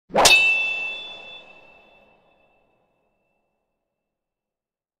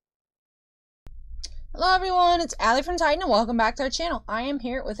Hello everyone, it's Allie from Titan and welcome back to our channel. I am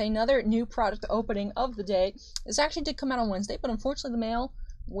here with another new product opening of the day. This actually did come out on Wednesday, but unfortunately the mail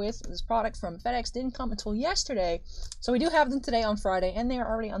with this product from FedEx didn't come until yesterday. So we do have them today on Friday, and they are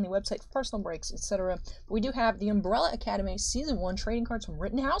already on the website for personal breaks, etc. We do have the Umbrella Academy Season 1 trading cards from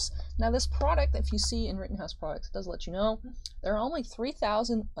Rittenhouse. Now this product, if you see in Rittenhouse products, it does let you know there are only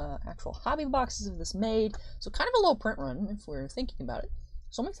 3,000 actual hobby boxes of this made. So kind of a low print run if we're thinking about it.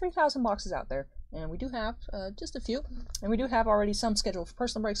 So only 3,000 boxes out there. And we do have just a few, and we do have already some scheduled for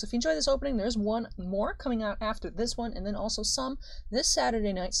personal breaks. So if you enjoy this opening, there's one more coming out after this one, and then also some this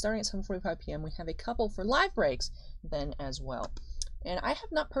Saturday night starting at 7:45 p.m. We have a couple for live breaks then as well. And I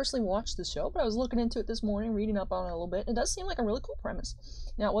have not personally watched the show, but I was looking into it this morning, reading up on it a little bit. It does seem like a really cool premise.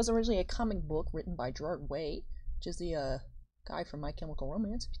 Now, it was originally a comic book written by Gerard Way, which is the guy from My Chemical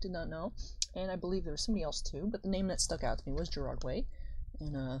Romance, if you did not know. And I believe there was somebody else too, but the name that stuck out to me was Gerard Way.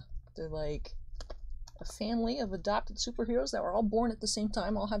 And they're like a family of adopted superheroes that were all born at the same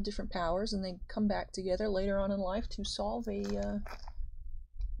time, all have different powers, and they come back together later on in life to solve a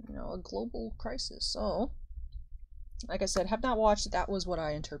global crisis. So, like I said, have not watched it. That was what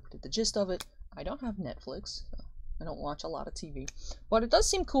I interpreted the gist of it. I don't have Netflix, so I don't watch a lot of TV, but it does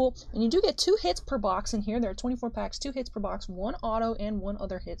seem cool. And you do get 2 hits per box in here. There are 24 packs, 2 hits per box, 1 auto and 1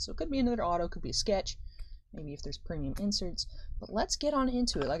 other hit. So it could be another auto, could be a sketch. Maybe if there's premium inserts. But let's get on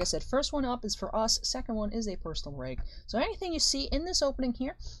into it. Like I said, first one up is for us. Second one is a personal break. So anything you see in this opening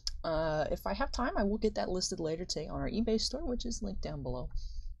here, if I have time, I will get that listed later today on our eBay store, which is linked down below.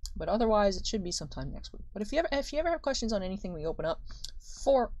 But otherwise, it should be sometime next week. But if you ever have questions on anything we open up,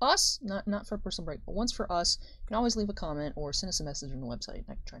 for us, not for a personal break, but once for us, you can always leave a comment or send us a message on the website, and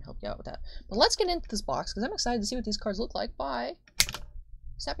I can try and help you out with that. But let's get into this box, because I'm excited to see what these cards look like by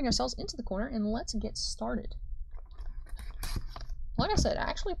stepping ourselves into the corner, and let's get started. Like I said,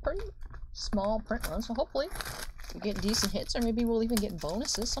 actually pretty small print run, so hopefully we get decent hits, or maybe we'll even get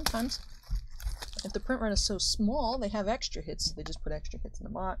bonuses. Sometimes if the print run is so small, they have extra hits, so they just put extra hits in the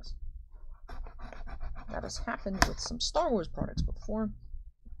box. That has happened with some Star Wars products before,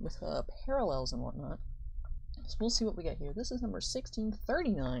 with parallels and whatnot. So we'll see what we get here. This is number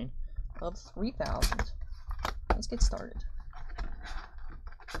 1639 of 3,000. Let's get started.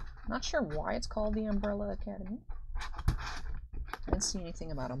 Not sure why it's called the Umbrella Academy. I didn't see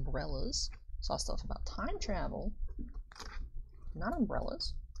anything about umbrellas. Saw stuff about time travel. Not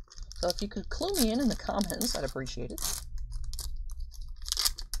umbrellas. So if you could clue me in the comments, I'd appreciate it.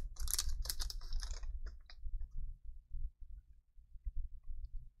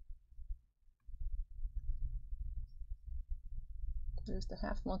 There's the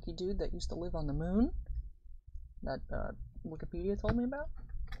half monkey dude that used to live on the moon that Wikipedia told me about.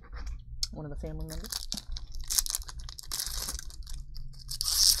 One of the family members.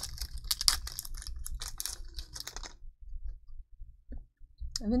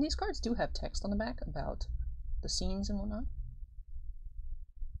 And then these cards do have text on the back about the scenes and whatnot.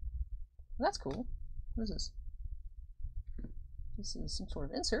 Well, that's cool. What is this? This is some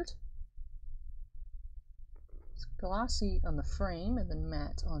sort of insert. It's glossy on the frame and then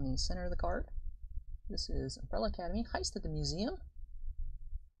matte on the center of the card. This is Umbrella Academy, Heist at the Museum.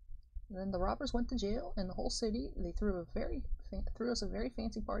 And then the robbers went to jail, and the whole city, they threw us a very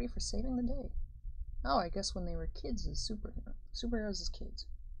fancy party for saving the day. Oh, I guess when they were kids as superheroes as kids.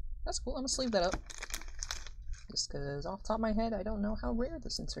 That's cool. I'm gonna sleeve that up. Just because off the top of my head, I don't know how rare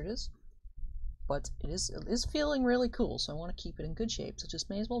this insert is. But it is feeling really cool, so I want to keep it in good shape. So just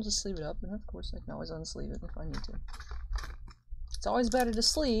may as well just sleeve it up, and of course I can always unsleeve it if I need to. It's always better to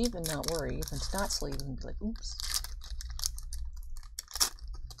sleeve and not worry than to not sleeve and be like, oops.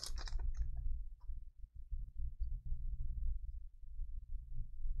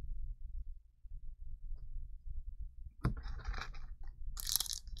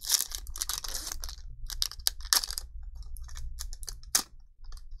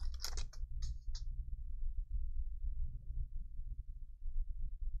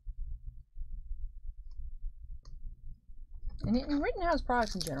 And in Rittenhouse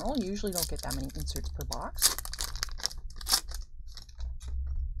products in general, you usually don't get that many inserts per box.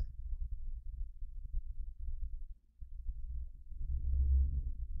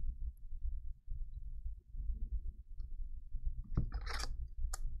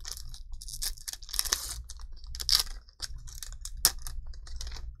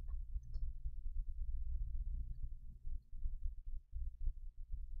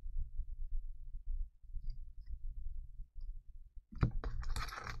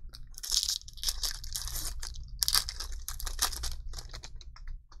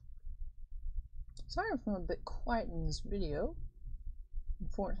 Sorry if I'm a bit quiet in this video.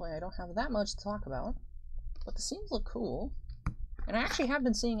 Unfortunately, I don't have that much to talk about. but the scenes look cool. And I actually have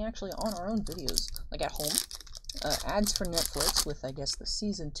been seeing on our own videos, like at home, ads for Netflix with, I guess, the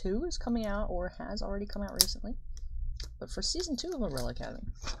season 2 is coming out or has already come out recently. But for season 2 of Umbrella Academy,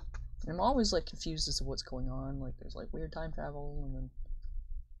 I'm always like confused as to what's going on. Like there's like weird time travel and then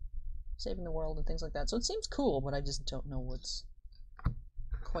saving the world and things like that. So it seems cool, but I just don't know what's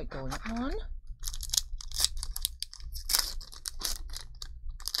quite going on.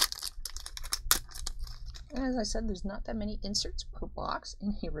 And as I said, there's not that many inserts per box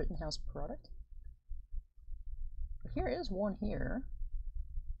in a Rittenhouse product. But here is one here.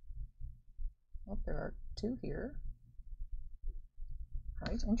 Oh, there are 2 here.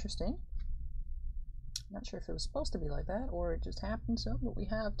 Right, interesting. Not sure if it was supposed to be like that or it just happened so, but we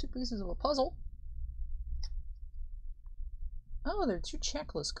have 2 pieces of a puzzle. Oh, they're 2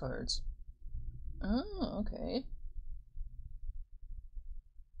 checklist cards. Oh, okay.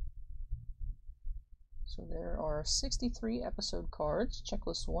 So there are 63 episode cards,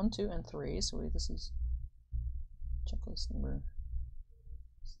 checklist 1, 2, and 3. So this is checklist number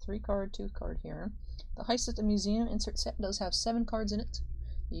 3 card, 2 card here. The Heist at the Museum insert set does have 7 cards in it.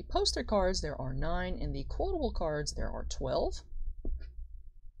 The poster cards, there are 9, and the quotable cards, there are 12.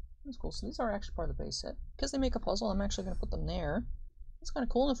 That's cool. So these are actually part of the base set. Because they make a puzzle, I'm actually going to put them there. That's kind of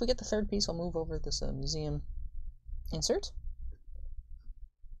cool. And if we get the 3rd piece, I'll move over this museum insert.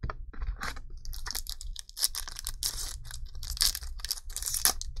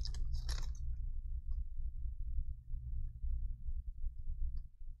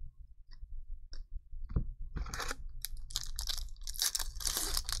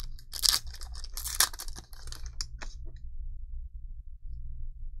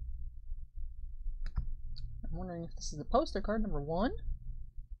 I'm wondering if this is the poster card number 1.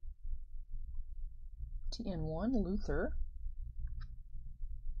 TN1, Luther.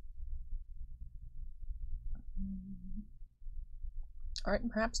 Alright,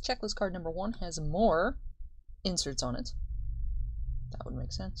 perhaps checklist card number 1 has more inserts on it. That would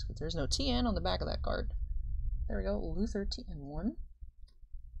make sense, because there's no TN on the back of that card. There we go, Luther TN1.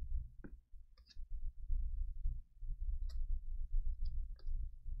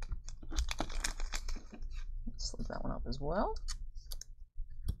 Let's slip that one up as well.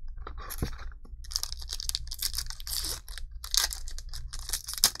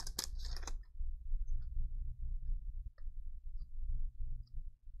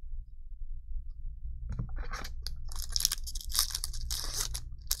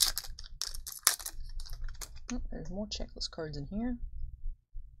 Oh, there's more checklist cards in here.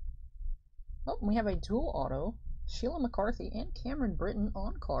 Oh, we have a dual auto, Sheila McCarthy and Cameron Britton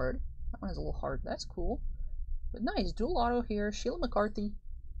on card. That one has a little heart, that's cool. But nice, dual auto here, Sheila McCarthy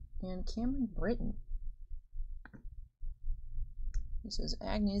and Cameron Britton. This is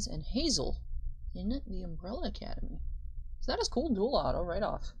Agnes and Hazel in the Umbrella Academy. So that is cool, dual auto right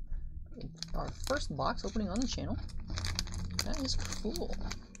off. Our first box opening on the channel. That is cool.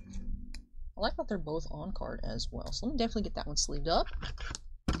 I like that they're both on card as well. So let me definitely get that one sleeved up.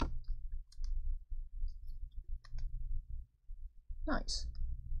 Nice.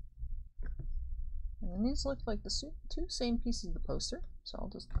 And then these look like the 2 same pieces of the poster, so I'll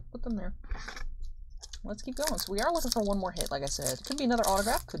just put them there. Let's keep going. So we are looking for one more hit, like I said. It could be another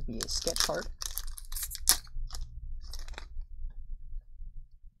autograph, could be a sketch card.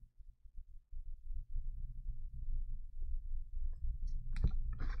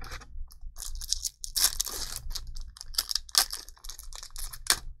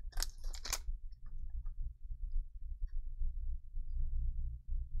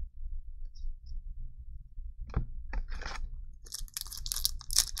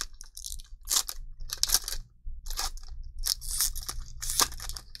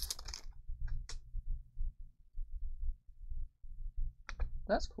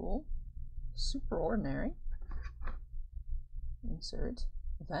 That's cool. Super ordinary. Insert.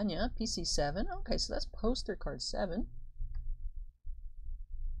 Vanya, PC7. Okay, so that's poster card 7.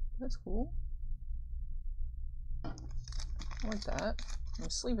 That's cool. I like that. I'm gonna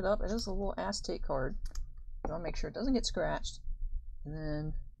sleeve it up. It is a little Aztec card. I want to make sure it doesn't get scratched. And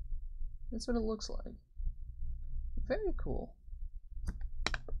then that's what it looks like. Very cool.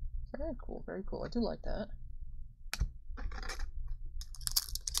 Very cool, very cool. I do like that.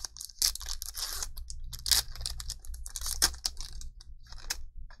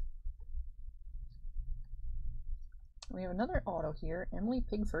 We have another auto here, Emily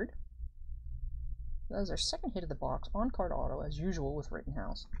Pigford. That is our 2nd hit of the box, on-card auto, as usual with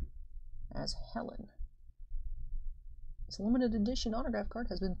Rittenhouse, as Helen. This limited edition autograph card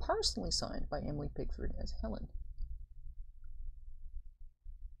has been personally signed by Emily Pigford as Helen.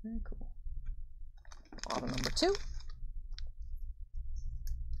 Very cool. Auto number 2.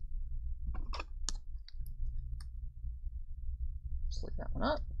 Slick that one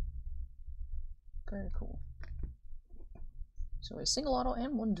up. Very cool. So a single auto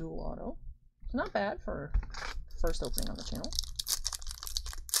and one dual auto. It's not bad for first opening on the channel.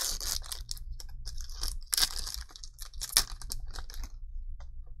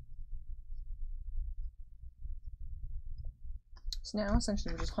 So now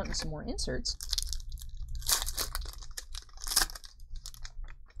essentially we're just hunting some more inserts.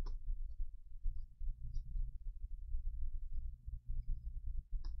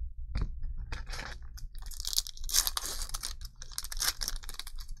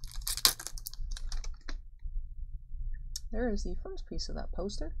 There is the first piece of that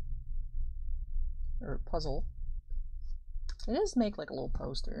poster, or puzzle. It does make like a little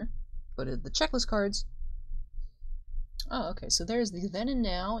poster, but the checklist cards. Oh, okay, so there's the Then and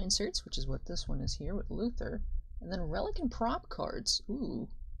Now inserts, which is what this one is here with Luther, and then relic and prop cards. Ooh,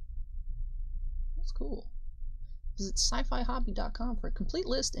 that's cool. Visit sci-fi hobby.com for a complete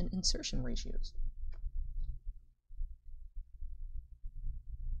list and insertion ratios.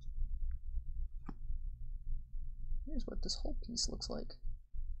 Here's what this whole piece looks like.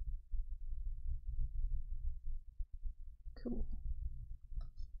 Cool.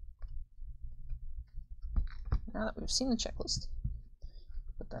 Now that we've seen the checklist,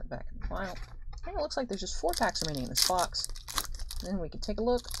 put that back in the file. And it looks like there's just 4 packs remaining in this box. Then we can take a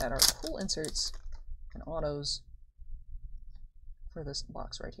look at our cool inserts and autos for this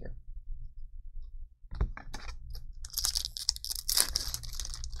box right here.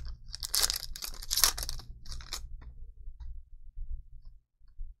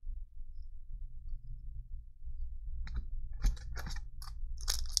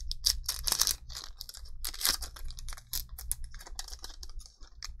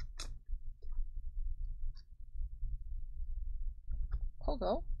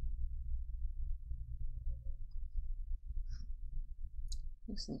 Pogo.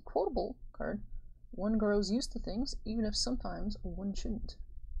 It's the quotable card. One grows used to things, even if sometimes one shouldn't.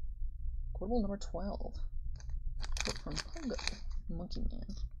 Quotable number 12. Quote from Pogo, Monkey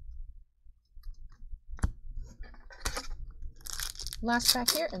Man. Last pack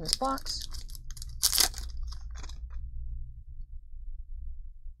here in this box.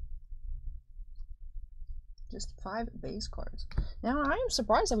 Just 5 base cards. Now, I am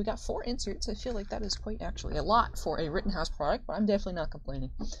surprised that we got 4 inserts. I feel like that is quite actually a lot for a Rittenhouse product, but I'm definitely not complaining.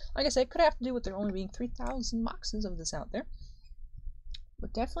 Like I said, it could have to do with there only being 3,000 boxes of this out there.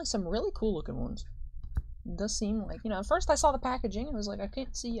 But definitely some really cool looking ones. It does seem like, at first I saw the packaging and was like, I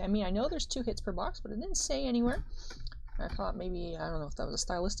can't see. I mean, I know there's 2 hits per box, but it didn't say anywhere. I thought maybe, I don't know if that was a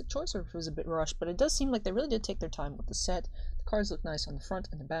stylistic choice or if it was a bit rushed, but it does seem like they really did take their time with the set. The cards look nice on the front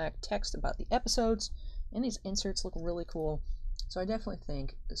and the back, text about the episodes, and these inserts look really cool. So I definitely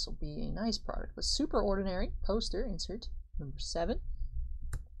think this will be a nice product. But Super Ordinary poster insert number 7.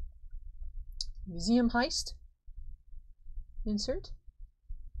 Museum Heist insert.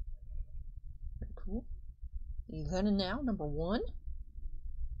 Very cool. The Then and Now number 1.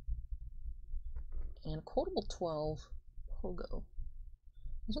 And Quotable 12 Pogo.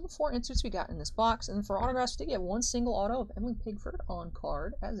 Those are the 4 inserts we got in this box. And for autographs, we did get 1 single auto of Emily Pigford on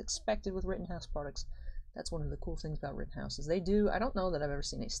card, as expected with Rittenhouse products. That's one of the cool things about Rittenhouse is they do. I don't know that I've ever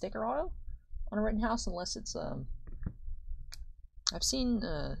seen a sticker auto on a Rittenhouse unless it's I've seen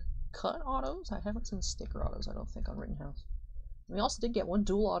cut autos. I haven't seen sticker autos, I don't think, on Rittenhouse. We also did get 1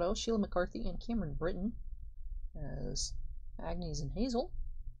 dual auto, Sheila McCarthy and Cameron Britton as Agnes and Hazel.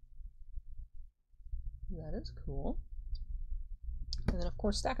 That is cool. And then of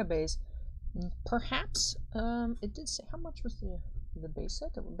course stack of base. Perhaps it did say how much was the base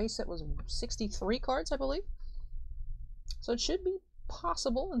set. The base set was 63 cards, I believe. So it should be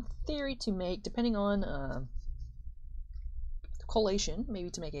possible in theory to make, depending on collation, maybe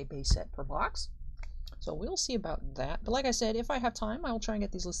to make a base set per box. So we'll see about that. But like I said, if I have time, I will try and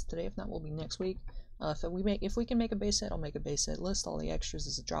get these listed today. If not, we'll be next week. If we can make a base set, I'll make a base set list. All the extras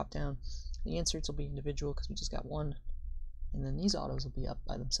is a drop down. The inserts will be individual because we just got 1. And then these autos will be up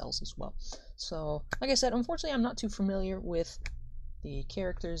by themselves as well. So, like I said, unfortunately, I'm not too familiar with the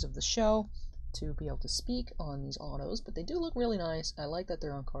characters of the show to be able to speak on these autos, but they do look really nice. I like that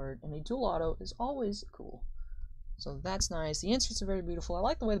they're on card, and a dual auto is always cool. So that's nice. The inserts are very beautiful. I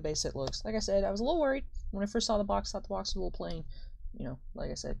like the way the base set looks. Like I said, I was a little worried when I first saw the box. Thought the box was a little plain.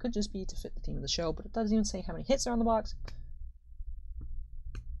 Like I said, it could just be to fit the theme of the show, but it doesn't even say how many hits are on the box.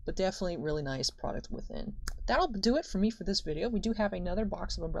 but definitely really nice product within. That'll do it for me for this video. We do have another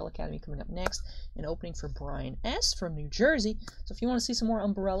box of Umbrella Academy coming up next, an opening for Brian S. from New Jersey. So if you want to see some more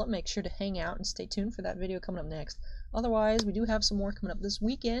Umbrella, make sure to hang out and stay tuned for that video coming up next. Otherwise, we do have some more coming up this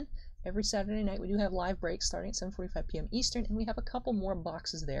weekend. Every Saturday night we do have live breaks starting at 7:45 p.m. Eastern, and we have a couple more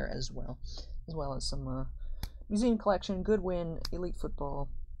boxes there as well as some museum collection, Goodwin, Elite Football,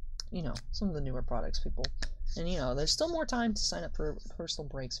 you know, some of the newer products, people. And, you know, there's still more time to sign up for personal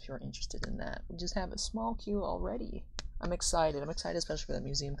breaks if you're interested in that. We just have a small queue already. I'm excited. I'm excited especially for that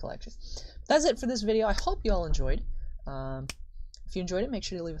museum collection. That's it for this video. I hope you all enjoyed. If you enjoyed it, make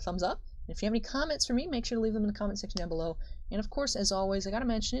sure to leave a thumbs up. And if you have any comments for me, make sure to leave them in the comment section down below. And, of course, as always, I got to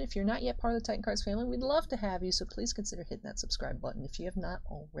mention it. If you're not yet part of the Titan Cards family, we'd love to have you. So please consider hitting that subscribe button if you have not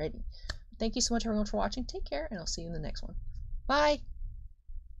already. Thank you so much, everyone, for watching. Take care, and I'll see you in the next one. Bye!